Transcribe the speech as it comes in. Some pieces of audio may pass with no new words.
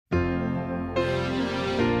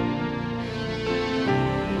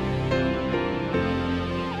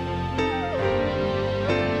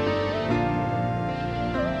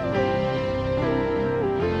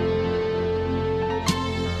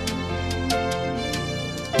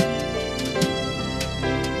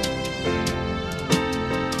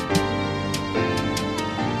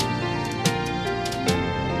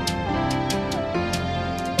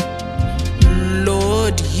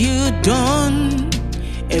done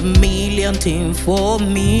a million things for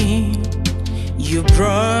me. You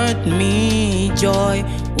brought me joy,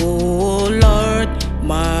 oh Lord,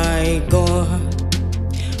 my God.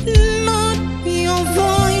 Lord, your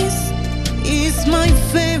voice is my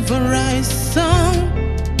favorite song.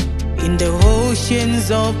 In the oceans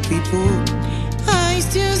of people, I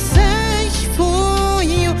still search for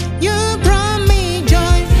you. You brought me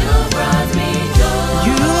joy. You brought me joy.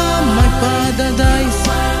 You are my paradise.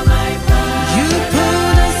 You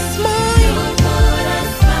put a smile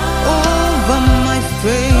over my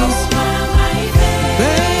face.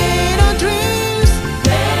 Better dreams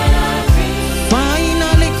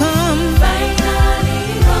finally come.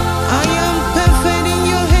 I am perfect in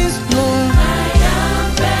your hands, Lord.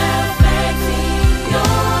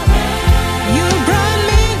 You brought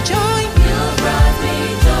me joy.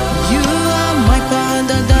 You are my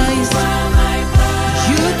paradise.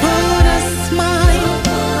 You put a smile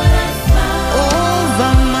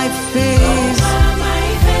over my face.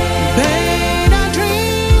 Better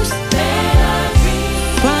dreams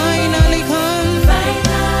finally come.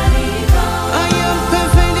 I am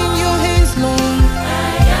perfect in your hands, Lord.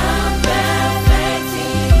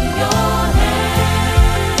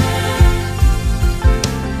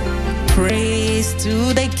 Praise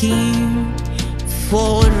to the King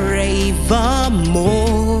forevermore.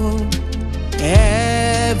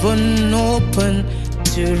 Heaven open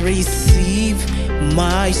to receive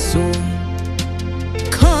my soul.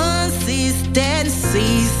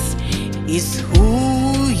 Consistency is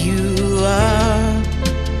who you are.